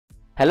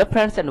Hello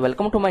friends and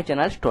welcome to my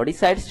channel Study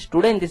Sites.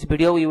 Today in this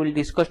video we will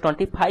discuss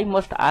 25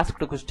 most asked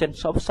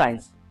questions of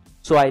science.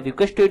 So I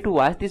request you to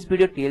watch this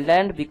video till the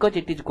end because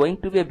it is going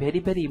to be a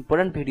very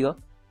important video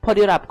for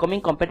your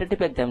upcoming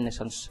competitive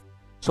examinations.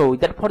 So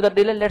without further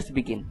delay, let's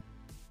begin.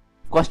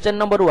 Question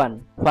number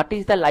 1. What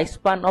is the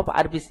lifespan of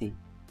RBC?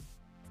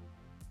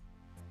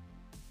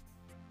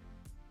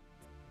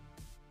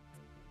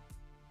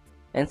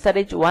 Answer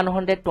is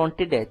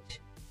 120 days.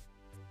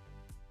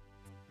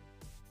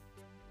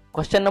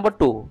 Question number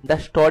 2. The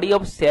study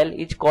of cell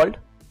is called?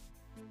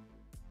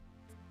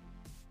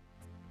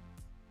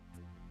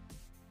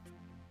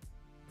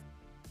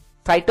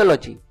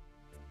 Cytology.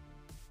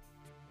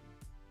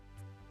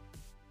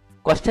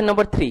 Question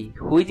number 3.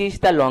 Which is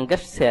the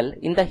longest cell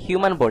in the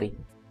human body?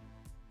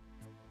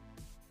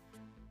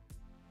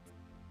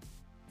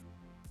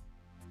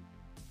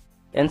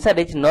 Answer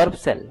is nerve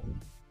cell.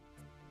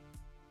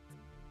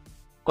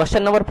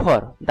 Question number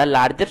 4. The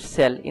largest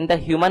cell in the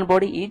human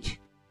body is?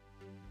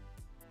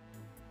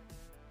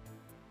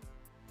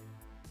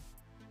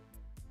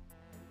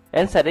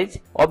 Answer is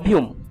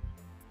ovum.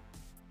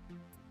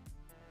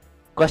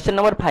 Question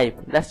number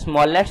 5. The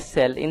smallest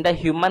cell in the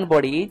human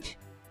body is?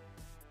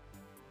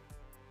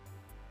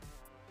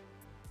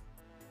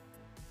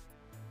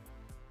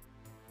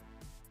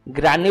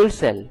 Granule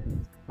cell,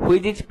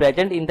 which is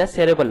present in the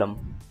cerebellum.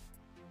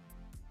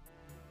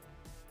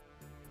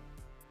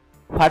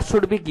 What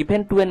should be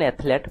given to an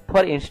athlete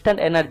for instant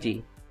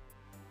energy?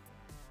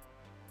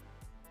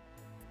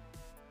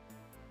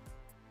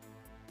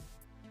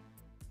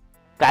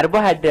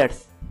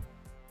 Carbohydrates.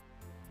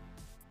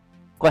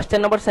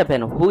 Question number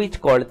 7. Who is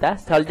called the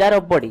soldier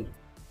of body?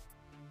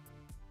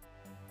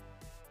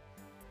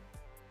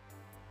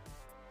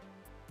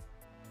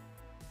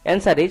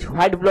 Answer is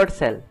white blood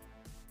cell.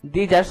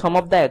 These are some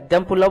of the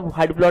examples of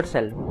white blood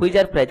cell which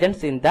are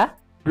present in the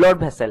blood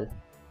vessel.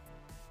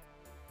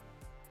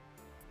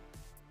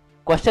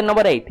 Question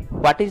number 8.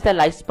 What is the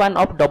lifespan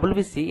of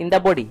WBC in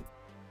the body?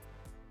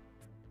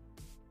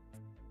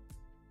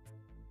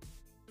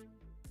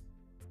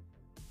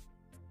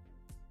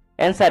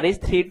 Answer is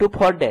 3 to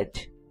 4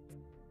 days.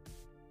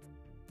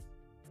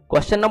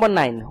 Question number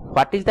 9.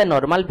 What is the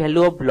normal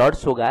value of blood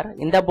sugar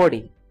in the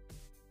body?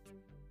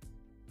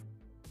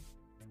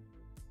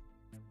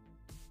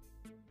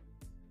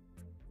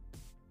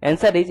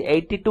 Answer is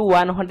 80 to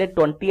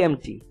 120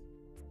 mg.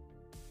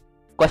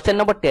 Question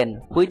number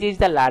 10. Which is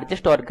the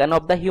largest organ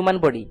of the human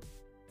body?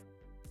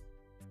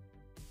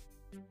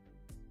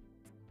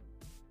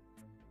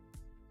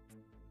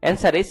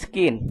 Answer is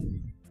skin.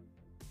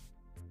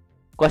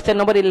 Question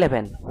number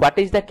 11. What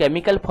is the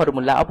chemical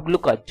formula of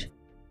glucose?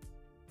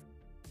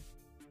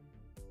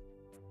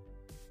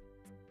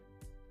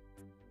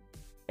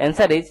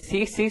 Answer is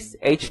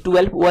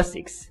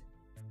C6H12O6.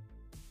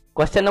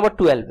 Question number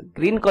 12.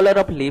 Green color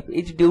of leaf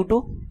is due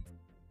to?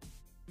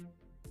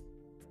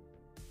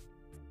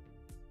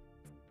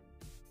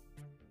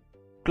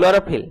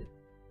 Chlorophyll.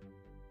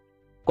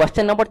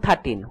 Question number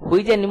 13.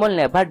 Which animal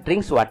never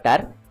drinks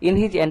water in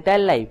his entire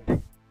life?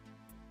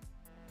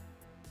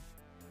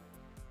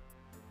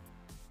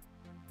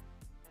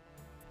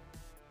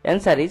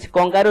 Answer is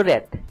kangaroo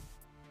rat.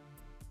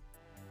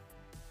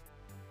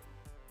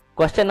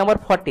 Question number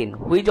 14.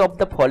 Which of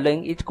the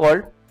following is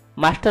called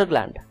master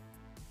gland?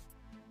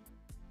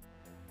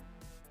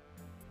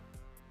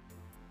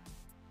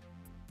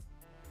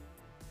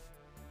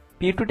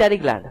 Pituitary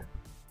gland,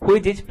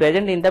 which is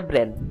present in the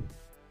brain.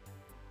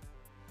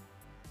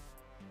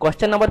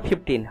 Question number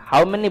 15.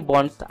 How many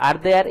bones are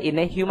there in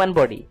a human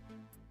body?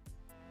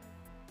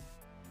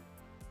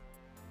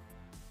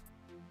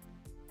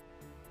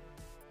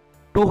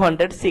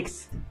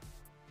 (206).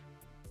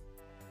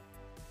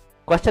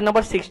 Question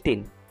number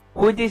 16.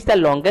 Which is the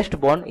longest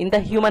bone in the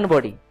human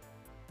body?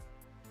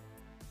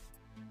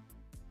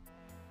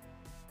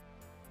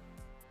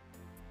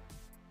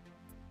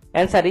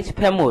 Answer is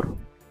femur,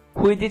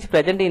 which is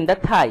present in the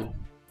thigh.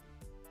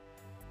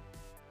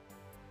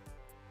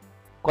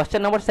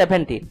 Question number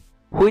 17.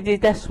 Which is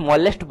the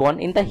smallest bone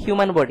in the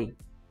human body?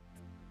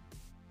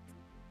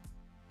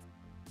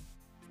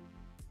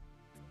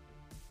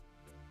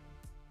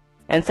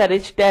 Answer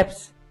is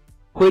stapes,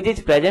 which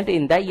is present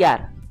in the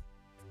ear.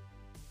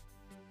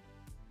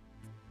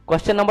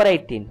 Question number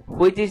 18.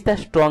 Which is the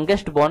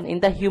strongest bone in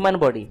the human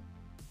body?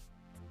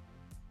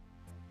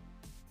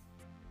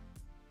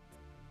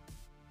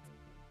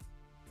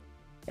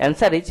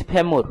 Answer is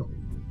femur.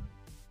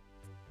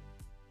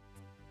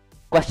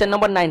 Question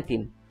number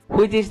 19.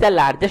 Which is the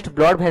largest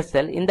blood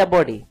vessel in the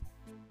body?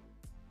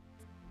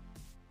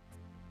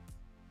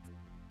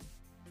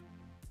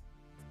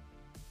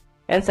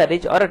 Answer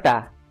is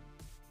aorta.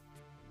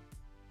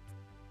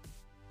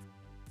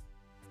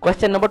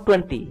 Question number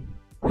 20.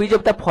 Which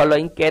of the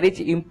following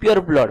carries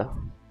impure blood?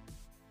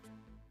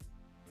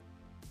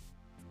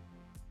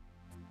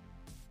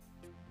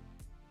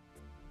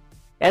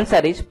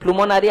 Answer is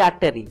pulmonary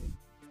artery.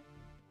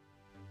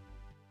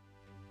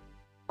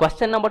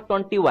 Question number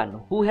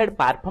 21. Who had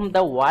performed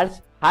the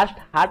world's first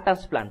heart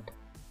transplant?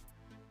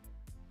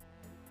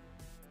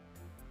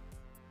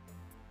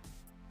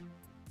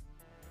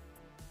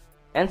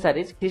 Answer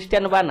is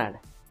Christian Barnard.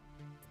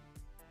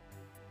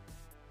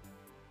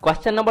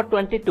 Question number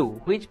 22.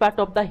 Which part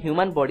of the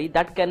human body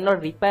that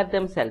cannot repair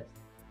themselves?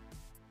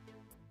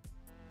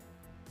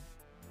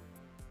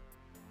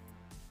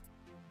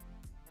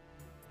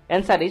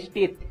 Answer is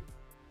teeth.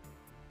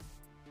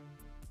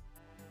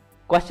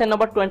 Question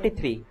number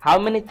 23. How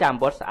many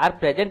chambers are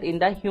present in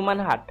the human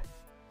heart?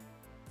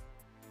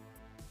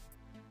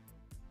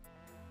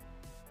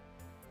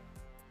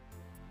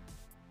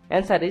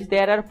 Answer is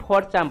there are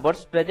 4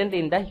 chambers present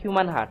in the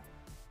human heart.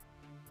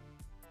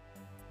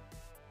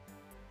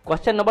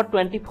 Question number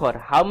 24.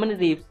 How many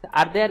ribs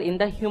are there in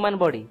the human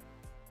body?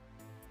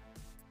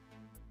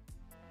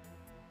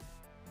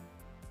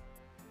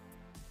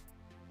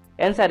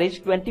 Answer is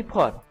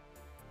 24.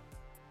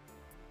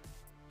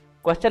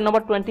 Question number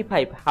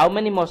 25. How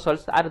many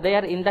muscles are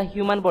there in the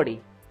human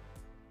body?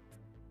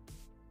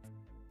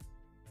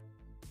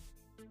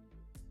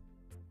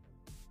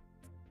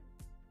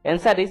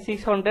 Answer is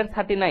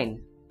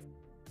 639.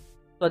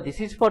 So this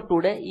is for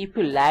today. If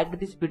you liked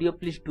this video,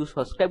 please do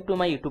subscribe to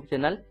my YouTube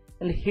channel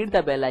and hit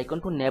the bell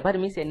icon to never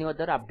miss any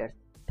other updates.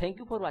 Thank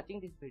you for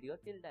watching this video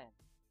till the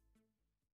end.